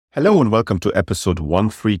Hello and welcome to episode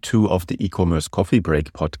 132 of the e-commerce coffee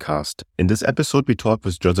break podcast. In this episode, we talk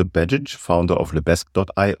with Josip, founder of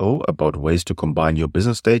Begic.io, about ways to combine your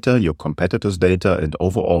business data, your competitors' data, and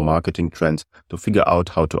overall marketing trends to figure out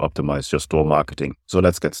how to optimize your store marketing. So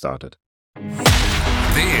let's get started.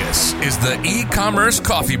 This is the e-commerce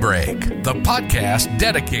coffee break, the podcast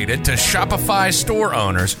dedicated to Shopify store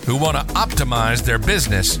owners who want to optimize their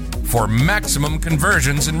business for maximum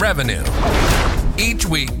conversions and revenue. Each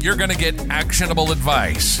week, you're going to get actionable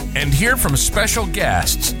advice and hear from special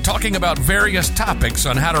guests talking about various topics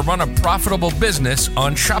on how to run a profitable business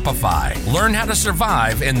on Shopify. Learn how to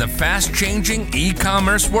survive in the fast-changing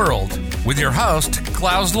e-commerce world with your host,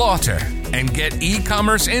 Klaus Lauter, and get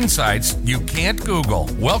e-commerce insights you can't Google.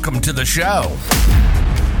 Welcome to the show.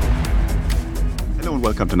 Hello and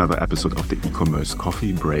welcome to another episode of the e-commerce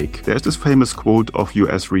coffee break. There's this famous quote of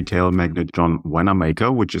US retail magnate John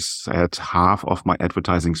Wanamaker, which is said, half of my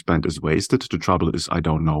advertising spend is wasted. The trouble is I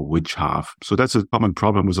don't know which half. So that's a common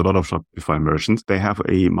problem with a lot of Shopify merchants. They have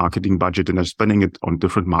a marketing budget and they're spending it on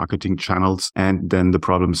different marketing channels. And then the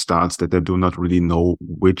problem starts that they do not really know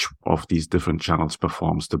which of these different channels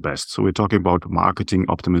performs the best. So we're talking about marketing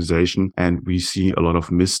optimization and we see a lot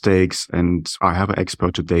of mistakes. And I have an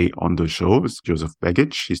expert today on the show. It's Josip.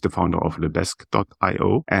 Begic. He's the founder of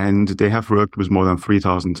Begic.io, and they have worked with more than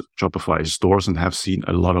 3,000 Shopify stores and have seen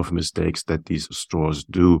a lot of mistakes that these stores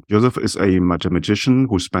do. Josip is a mathematician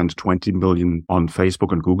who spent 20 million on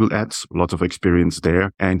Facebook and Google ads, lots of experience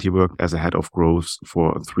there, and he worked as a head of growth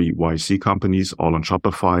for 3 YC companies, all on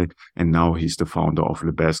Shopify, and now he's the founder of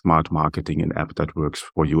Begic Smart Marketing, an app that works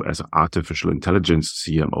for you as an artificial intelligence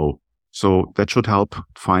CMO. So that should help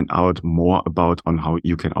find out more about on how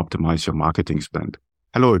you can optimize your marketing spend.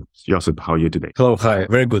 Hello, Josip. How are you today? Hello. Hi.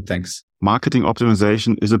 Very good. Thanks. Marketing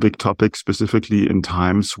optimization is a big topic, specifically in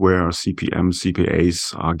times where CPM,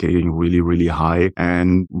 CPAs are getting really, really high.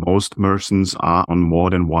 And most merchants are on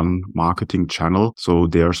more than one marketing channel. So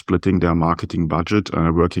they are splitting their marketing budget,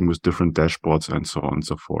 working with different dashboards and so on and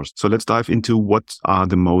so forth. So let's dive into what are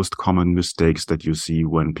the most common mistakes that you see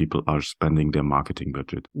when people are spending their marketing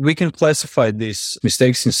budget. We can classify these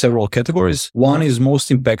mistakes in several categories. One is most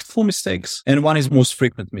impactful mistakes and one is most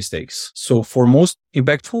frequent mistakes. So for most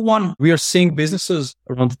impactful one, we are seeing businesses,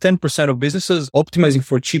 around 10% of businesses, optimizing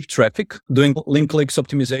for cheap traffic, doing link clicks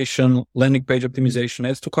optimization, landing page optimization,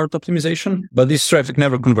 ads to cart optimization, but this traffic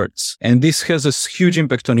never converts. And this has a huge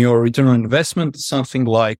impact on your return on investment, something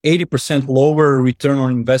like 80% lower return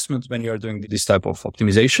on investment when you are doing this type of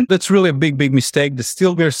optimization. That's really a big, big mistake that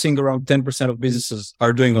still we are seeing around 10% of businesses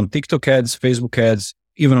are doing on TikTok ads, Facebook ads,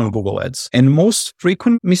 even on Google ads. And most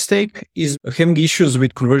frequent mistake is having issues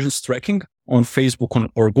with conversions tracking on Facebook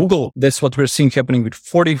or Google. That's what we're seeing happening with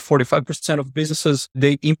 45% of businesses.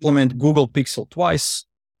 They implement Google Pixel twice,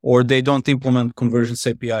 or they don't implement conversions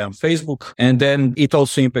API on Facebook. And then it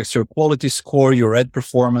also impacts your quality score, your ad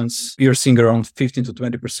performance. You're seeing around 15 to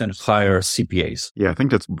 20% higher CPAs. Yeah, I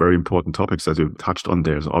think that's very important topics that you touched on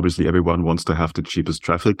there. So obviously everyone wants to have the cheapest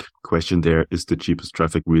traffic. Question there, is the cheapest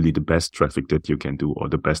traffic really the best traffic that you can do or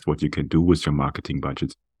the best what you can do with your marketing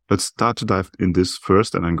budget? Let's start to dive in this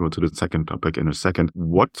first and then go to the second topic in a second.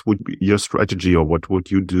 What would be your strategy or what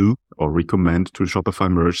would you do or recommend to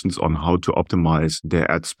Shopify merchants on how to optimize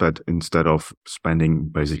their ad spend instead of spending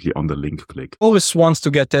basically on the link click? Always wants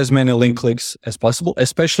to get as many link clicks as possible,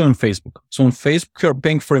 especially on Facebook. So on Facebook, you're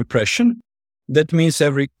paying for impression. That means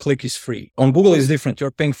every click is free. On Google, it's different.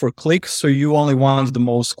 You're paying for clicks, so you only want the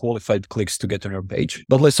most qualified clicks to get on your page.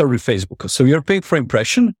 But let's start with Facebook. So you're paying for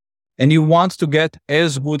impression, and you want to get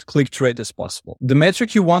as good click-through rate as possible. The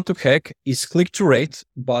metric you want to hack is click-through rate,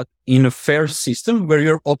 but in a fair system where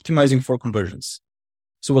you're optimizing for conversions.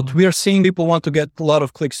 So what we are seeing, people want to get a lot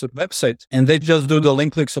of clicks to the website, and they just do the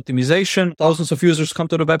link clicks optimization. Thousands of users come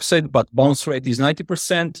to the website, but bounce rate is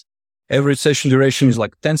 90%. Average session duration is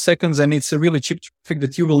like 10 seconds, and it's a really cheap traffic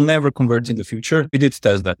that you will never convert in the future. We did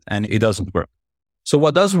test that, and it doesn't work. So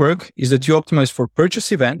what does work is that you optimize for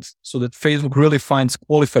purchase events so that Facebook really finds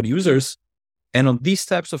qualified users. And on these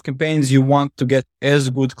types of campaigns, you want to get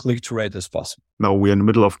as good click-through rate as possible. Now we're in the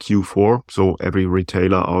middle of Q4, so every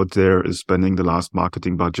retailer out there is spending the last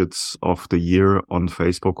marketing budgets of the year on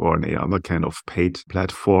Facebook or any other kind of paid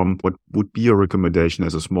platform. What would be your recommendation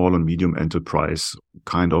as a small and medium enterprise,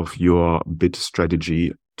 kind of your bid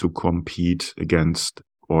strategy to compete against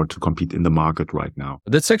or to compete in the market right now?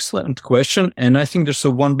 That's an excellent question. And I think there's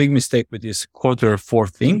one big mistake with this Q4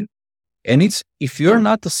 thing. And it's if you're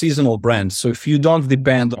not a seasonal brand, so if you don't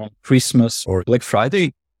depend on Christmas or Black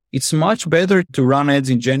Friday, it's much better to run ads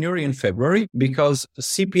in January and February because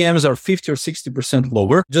CPMs are 50 or 60%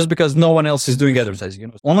 lower just because no one else is doing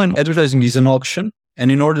advertising. Online advertising is an auction. And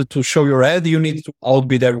in order to show your ad, you need to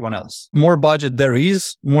outbid everyone else. More budget there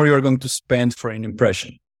is, more you're going to spend for an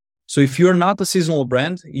impression. So if you're not a seasonal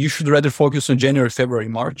brand, you should rather focus on January, February,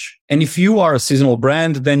 March. And if you are a seasonal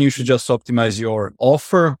brand, then you should just optimize your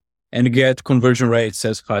offer and get conversion rates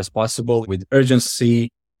as high as possible with urgency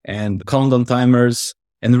and countdown timers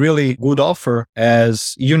and really good offer,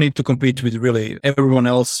 as you need to compete with really everyone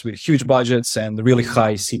else with huge budgets and really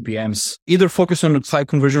high CPMs. Either focus on high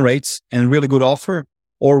conversion rates and really good offer,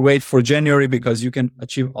 or wait for January because you can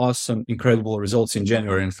achieve awesome, incredible results in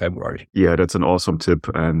January and February. Yeah, that's an awesome tip.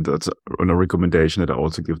 And that's a recommendation that I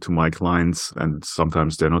also give to my clients. And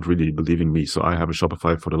sometimes they're not really believing me. So I have a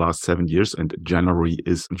Shopify for the last 7 years, and January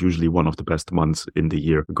is usually one of the best months in the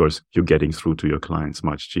year because you're getting through to your clients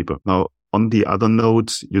much cheaper. Now, on the other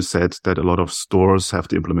note, you said that a lot of stores have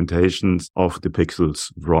the implementations of the pixels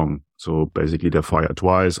wrong. So basically they fire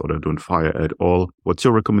twice or they don't fire at all. What's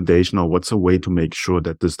your recommendation, or what's a way to make sure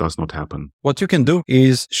that this does not happen? What you can do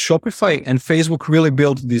is Shopify and Facebook really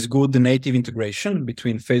built this good native integration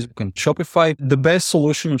between Facebook and Shopify. The best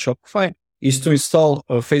solution on Shopify is to install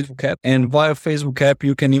a Facebook app, and via Facebook app,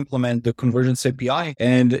 you can implement the Conversions API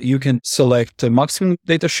and you can select maximum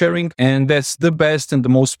data sharing. And that's the best and the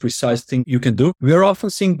most precise thing you can do. We are often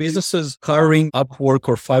seeing businesses hiring Upwork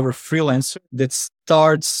or Fiverr freelancer that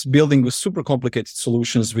starts building with super complicated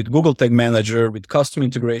solutions with Google Tag Manager, with custom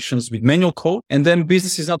integrations, with manual code. And then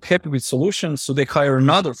business is not happy with solutions. So they hire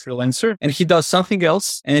another freelancer and he does something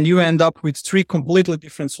else. And you end up with 3 completely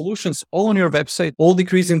different solutions all on your website, all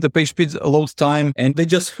decreasing the page speed load time, and they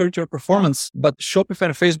just hurt your performance. But Shopify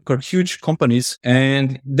and Facebook are huge companies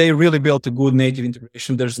and they really built a good native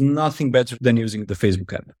integration. There's nothing better than using the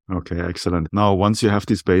Facebook app. Okay, excellent. Now, once you have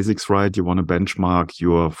these basics right, you want to benchmark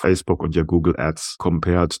your Facebook and your Google ads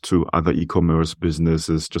compared to other e-commerce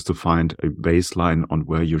businesses just to find a baseline on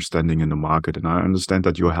where you're standing in the market. And I understand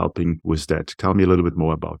that you're helping with that. Tell me a little bit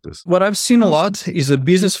more about this. What I've seen a lot is a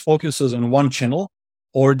business focuses on one channel,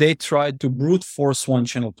 or they try to brute force one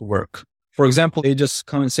channel to work. For example, they just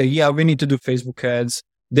come and say, yeah, we need to do Facebook ads.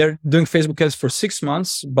 They're doing Facebook ads for 6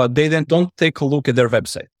 months, but they then don't take a look at their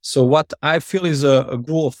website. So what I feel is a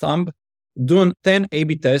rule of thumb: doing 10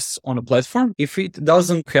 A/B tests on a platform. If it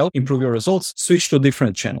doesn't help improve your results, switch to a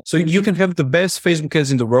different channel. So you can have the best Facebook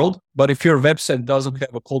ads in the world, but if your website doesn't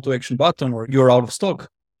have a call to action button or you're out of stock,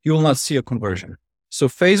 you will not see a conversion. So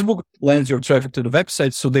Facebook lends your traffic to the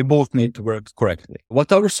website, so they both need to work correctly.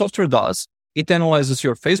 What our software does, it analyzes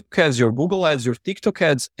your Facebook ads, your Google ads, your TikTok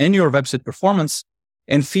ads, and your website performance,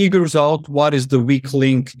 and figures out what is the weak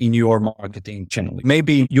link in your marketing channel.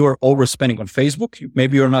 Maybe you're overspending on Facebook.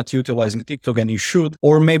 Maybe you're not utilizing TikTok and you should,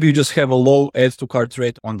 or maybe you just have a low add to cart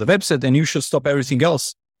rate on the website and you should stop everything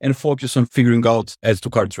else and focus on figuring out add to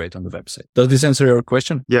cart rate on the website. Does this answer your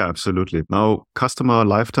question? Yeah, absolutely. Now, customer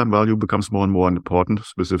lifetime value becomes more and more important,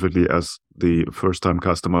 specifically as the first-time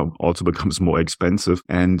customer also becomes more expensive,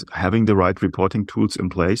 and having the right reporting tools in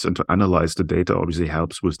place and to analyze the data obviously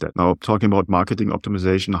helps with that. Now, talking about marketing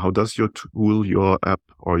optimization, how does your tool, your app,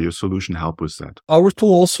 or your solution help with that? Our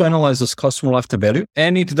tool also analyzes customer lifetime value,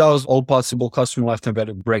 and it does all possible customer lifetime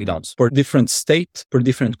value breakdowns per different state, per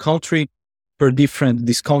different country, per different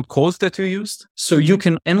discount codes that you used. So you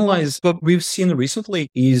can analyze. What we've seen recently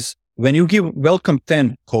is when you give welcome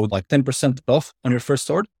 10 code, like 10% off on your first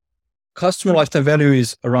order, customer lifetime value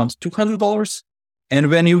is around $200.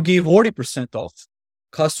 And when you give 40% off,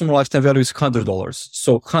 customer lifetime value is $100.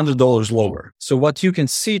 So $100 lower. So what you can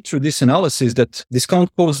see through this analysis is that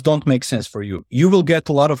discount codes don't make sense for you. You will get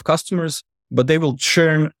a lot of customers, but they will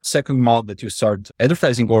churn second month that you start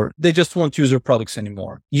advertising, or they just won't use your products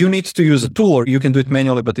anymore. You need to use a tool, or you can do it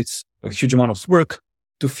manually, but it's a huge amount of work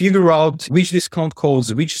to figure out which discount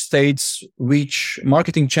codes, which states, which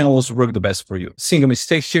marketing channels work the best for you. Seeing a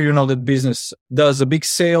mistake here, you know that business does a big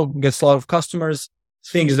sale, gets a lot of customers,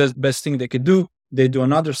 thinks that's the best thing they could do. They do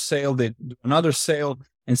another sale,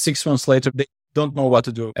 and 6 months later, they don't know what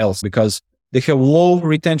to do else because they have low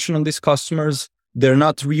retention on these customers. They're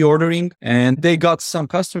not reordering, and they got some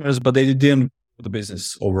customers, but they didn't the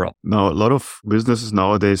business overall. Now, a lot of businesses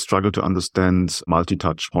nowadays struggle to understand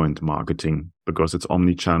multi-touch point marketing. because it's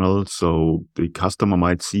omni-channel. So the customer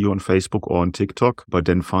might see you on Facebook or on TikTok, but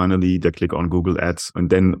then finally they click on Google Ads and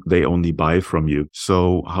then they only buy from you.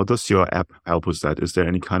 So how does your app help with that? Is there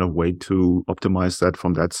any kind of way to optimize that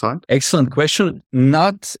from that side? Excellent question.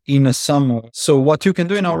 Not in a sum. So what you can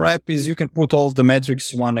do in our app is you can put all the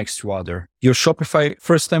metrics one next to other. Your Shopify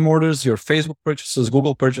first-time orders, your Facebook purchases,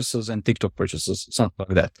 Google purchases, and TikTok purchases, something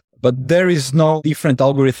like that. But there is no different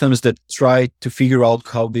algorithms that try to figure out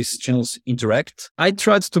how these channels interact. I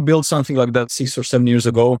tried to build something like that 6 or 7 years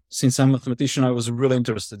ago. Since I'm a mathematician, I was really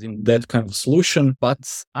interested in that kind of solution,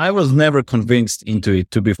 but I was never convinced into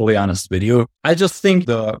it, to be fully honest with you. I just think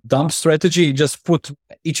the dump strategy, just put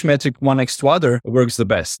each metric one next to other, works the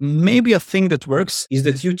best. Maybe a thing that works is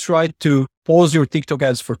that you try to pause your TikTok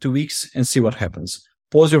ads for 2 weeks and see what happens.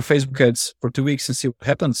 Pause your Facebook ads for 2 weeks and see what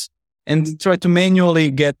happens. And try to manually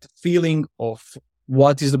get the feeling of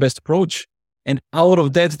what is the best approach. And out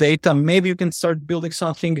of that data, maybe you can start building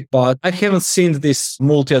something, but I haven't seen these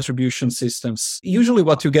multi-attribution systems. Usually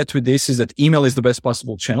what you get with this is that email is the best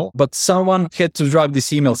possible channel, but someone had to drive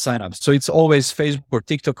this email sign-up. So it's always Facebook or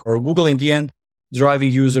TikTok or Google in the end,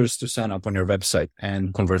 driving users to sign up on your website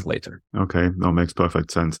and convert later. Okay, that makes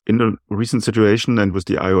perfect sense. In the recent situation and with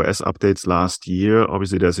the iOS updates last year,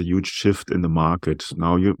 obviously there's a huge shift in the market.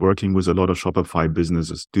 Now you're working with a lot of Shopify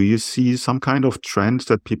businesses. Do you see some kind of trend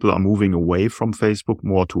that people are moving away from Facebook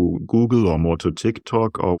more to Google or more to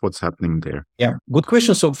TikTok, or what's happening there? Yeah, good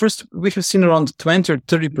question. So first, we have seen around 20 or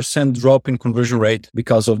 30% drop in conversion rate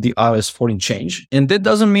because of the iOS 14 change. And that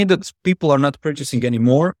doesn't mean that people are not purchasing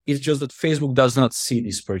anymore. It's just that Facebook does not see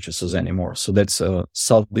these purchases anymore. So that's a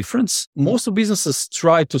subtle difference. Most of businesses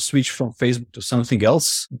try to switch from Facebook to something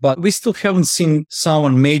else, but we still haven't seen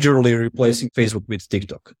someone majorly replacing Facebook with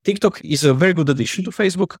TikTok. TikTok is a very good addition to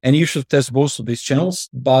Facebook, and you should test both of these channels,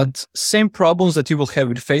 but same problems that you will have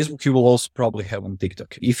with Facebook, you will also probably have on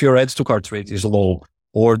TikTok. If your add to cart rate is low,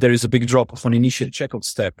 or there is a big drop of an initial checkout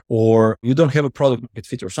step, or you don't have a product market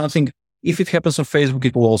fit or something, if it happens on Facebook,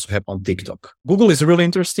 it will also happen on TikTok. Google is really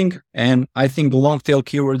interesting, and I think the long tail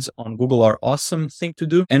keywords on Google are awesome thing to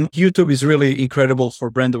do. And YouTube is really incredible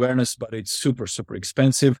for brand awareness, but it's super, super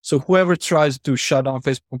expensive. So whoever tries to shut down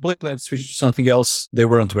Facebook completely and switch to something else, they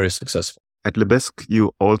weren't very successful. At Lebesk,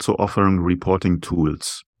 you also offering reporting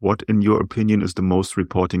tools. What, in your opinion, is the most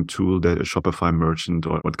reporting tool that a Shopify merchant,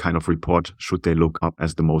 or what kind of report should they look up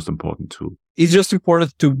as the most important tool? It's just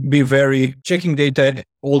important to be very checking data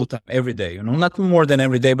all the time, every day, not more than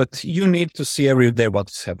every day, but you need to see every day what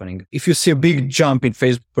is happening. If you see a big jump in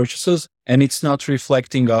Facebook purchases and it's not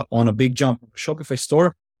reflecting on a big jump in the Shopify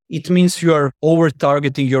store, it means you are over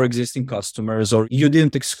targeting your existing customers, or you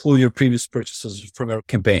didn't exclude your previous purchases from your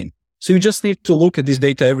campaign. So you just need to look at this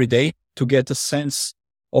data every day to get a sense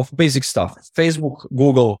of basic stuff. Facebook,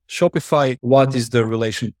 Google, Shopify, what is the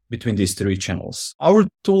relation between these three channels? Our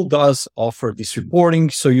tool does offer this reporting,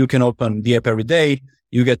 so you can open the app every day.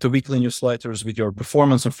 You get the weekly newsletters with your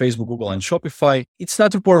performance on Facebook, Google, and Shopify. It's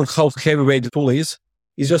not important how heavyweight the tool is.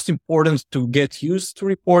 It's just important to get used to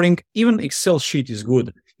reporting. Even Excel sheet is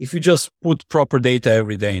good if you just put proper data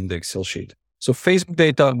every day in the Excel sheet. So Facebook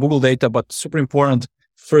data, Google data, but super important,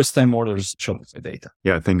 first-time orders, Shopify data.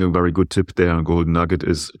 Yeah, I think a very good tip there, a golden nugget,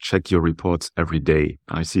 is check your reports every day.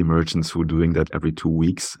 I see merchants who are doing that every 2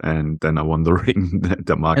 weeks, and then are wondering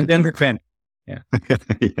the market. And then we panic. Yeah. Yeah,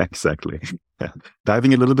 exactly. Yeah.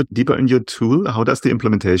 Diving a little bit deeper in your tool, how does the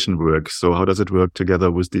implementation work? So how does it work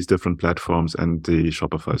together with these different platforms and the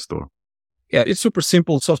Shopify store? Yeah, it's super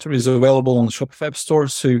simple. Software is available on the Shopify App Store,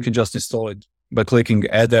 so you can just install it by clicking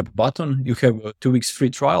Add App button. You have a 2 weeks free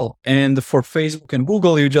trial. And for Facebook and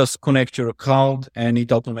Google, you just connect your account and it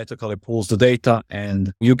automatically pulls the data,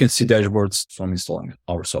 and you can see dashboards from installing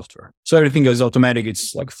our software. So everything is automatic.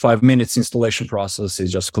 It's like 5 minutes installation process.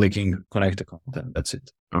 It's just clicking connect account, and that's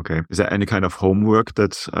it. Okay. Is there any kind of homework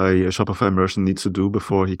that a Shopify merchant needs to do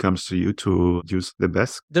before he comes to you to use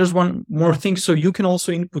Lebesk? There's one more thing. So you can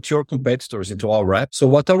also input your competitors into our app. So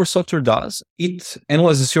what our software does, it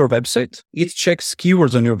analyzes your website, it checks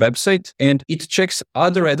keywords on your website, and it checks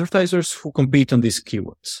other advertisers who compete on these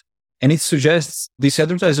keywords. And it suggests these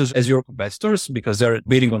advertisers as your competitors because they're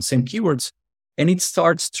bidding on same keywords. And it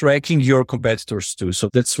starts tracking your competitors too. So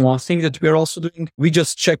that's one thing that we're also doing. We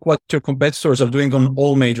just check what your competitors are doing on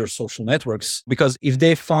all major social networks, because if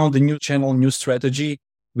they found a new channel, new strategy,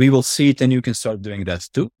 we will see it and you can start doing that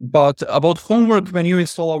too. But about homework, when you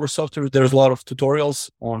install our software, there's a lot of tutorials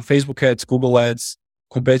on Facebook ads, Google ads,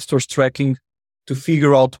 competitors tracking to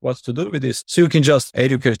figure out what to do with this. So you can just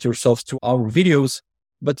educate yourself through our videos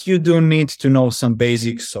but you do need to know some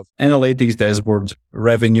basics of analytics, dashboard,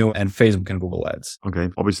 revenue, and Facebook and Google ads. Okay.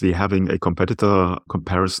 Obviously, having a competitor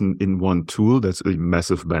comparison in one tool, that's a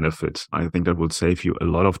massive benefit. I think that will save you a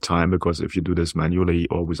lot of time, because if you do this manually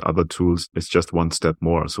or with other tools, it's just one step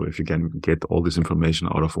more. So if you can get all this information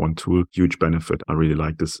out of one tool, huge benefit. I really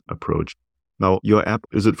like this approach. Now, your app,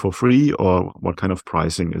 is it for free, or what kind of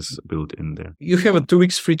pricing is built in there? You have a 2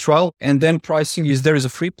 weeks free trial, and then pricing is there is a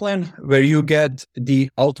free plan where you get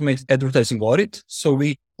the ultimate advertising audit. So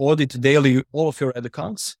we audit daily all of your ad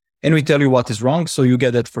accounts and we tell you what is wrong. So you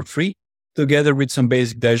get that for free, together with some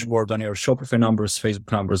basic dashboard on your Shopify numbers,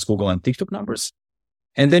 Facebook numbers, Google and TikTok numbers.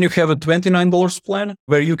 And then you have a $29 plan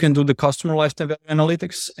where you can do the customer lifetime value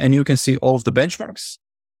analytics and you can see all of the benchmarks.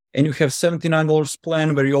 And you have $79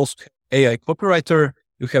 plan where you also have AI copywriter,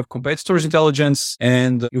 you have competitors intelligence,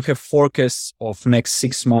 and you have forecasts of next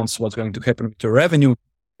 6 months, what's going to happen with your revenue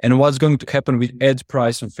and what's going to happen with ad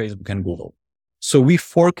price on Facebook and Google. So we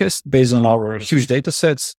forecast based on our huge data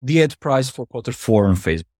sets, the ad price for Q4 on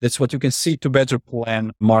Facebook. That's what you can see to better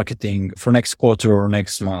plan marketing for next quarter or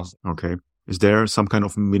next month. Okay. Is there some kind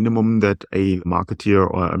of minimum that a marketer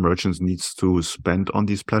or a merchant needs to spend on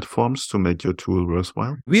these platforms to make your tool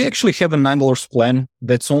worthwhile? We actually have a $9 plan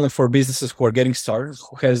that's only for businesses who are getting started,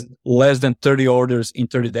 who has less than 30 orders in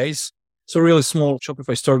 30 days. So really small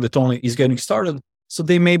Shopify store that only is getting started. So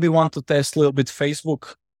they maybe want to test a little bit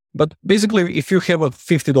Facebook. But basically, if you have a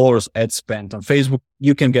 $50 ad spend on Facebook,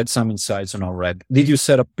 you can get some insights on our ad. Did you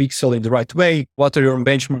set up Pixel in the right way? What are your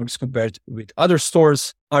benchmarks compared with other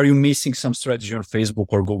stores? Are you missing some strategy on Facebook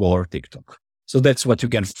or Google or TikTok? So that's what you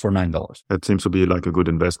get for $9. That seems to be like a good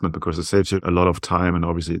investment, because it saves you a lot of time, and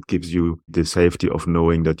obviously it gives you the safety of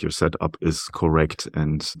knowing that your setup is correct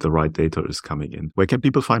and the right data is coming in. Where can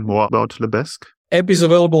people find more about Lebesk? App is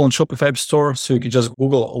available on Shopify App Store, so you can just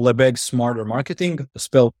Google Lebeg Smarter Marketing,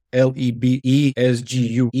 spelled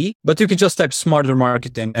Lebesgue, but you can just type Smarter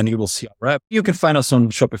Marketing and you will see our app. You can find us on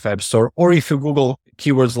Shopify App Store, or if you Google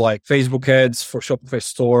keywords like Facebook ads for Shopify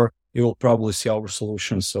Store, you will probably see our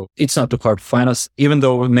solution. So it's not too hard to find us, even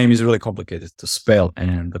though the name is really complicated to spell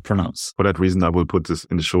and pronounce. For that reason, I will put this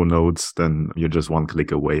in the show notes. Then you're just one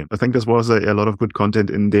click away. I think this was a lot of good content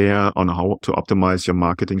in there on how to optimize your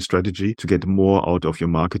marketing strategy to get more out of your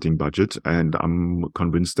marketing budget. And I'm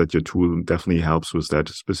convinced that your tool definitely helps with that,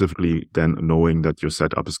 specifically then knowing that your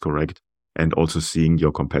setup is correct and also seeing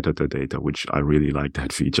your competitor data, which I really like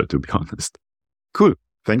that feature, to be honest. Cool.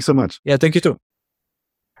 Thanks so much. Yeah, thank you too.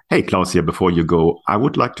 Hey, Klaus here. Before you go, I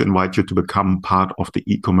would like to invite you to become part of the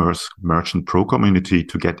e-commerce merchant pro community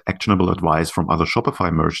to get actionable advice from other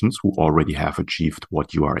Shopify merchants who already have achieved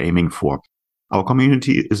what you are aiming for. Our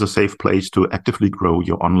community is a safe place to actively grow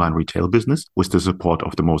your online retail business with the support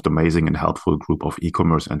of the most amazing and helpful group of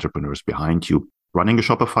e-commerce entrepreneurs behind you. Running a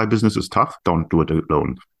Shopify business is tough. Don't do it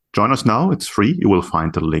alone. Join us now. It's free. You will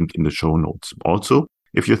find the link in the show notes. Also,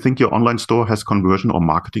 if you think your online store has conversion or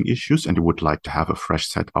marketing issues and you would like to have a fresh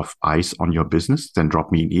set of eyes on your business, then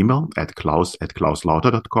drop me an email at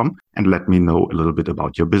klaus@klauslauter.com and let me know a little bit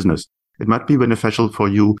about your business. It might be beneficial for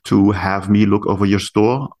you to have me look over your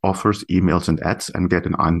store, offers, emails, and ads and get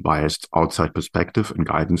an unbiased outside perspective and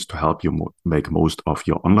guidance to help you make most of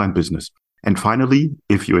your online business. And finally,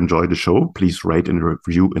 if you enjoy the show, please rate and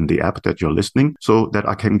review in the app that you're listening so that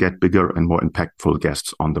I can get bigger and more impactful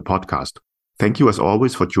guests on the podcast. Thank you as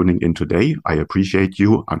always for tuning in today. I appreciate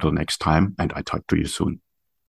you. Until next time, and I talk to you soon.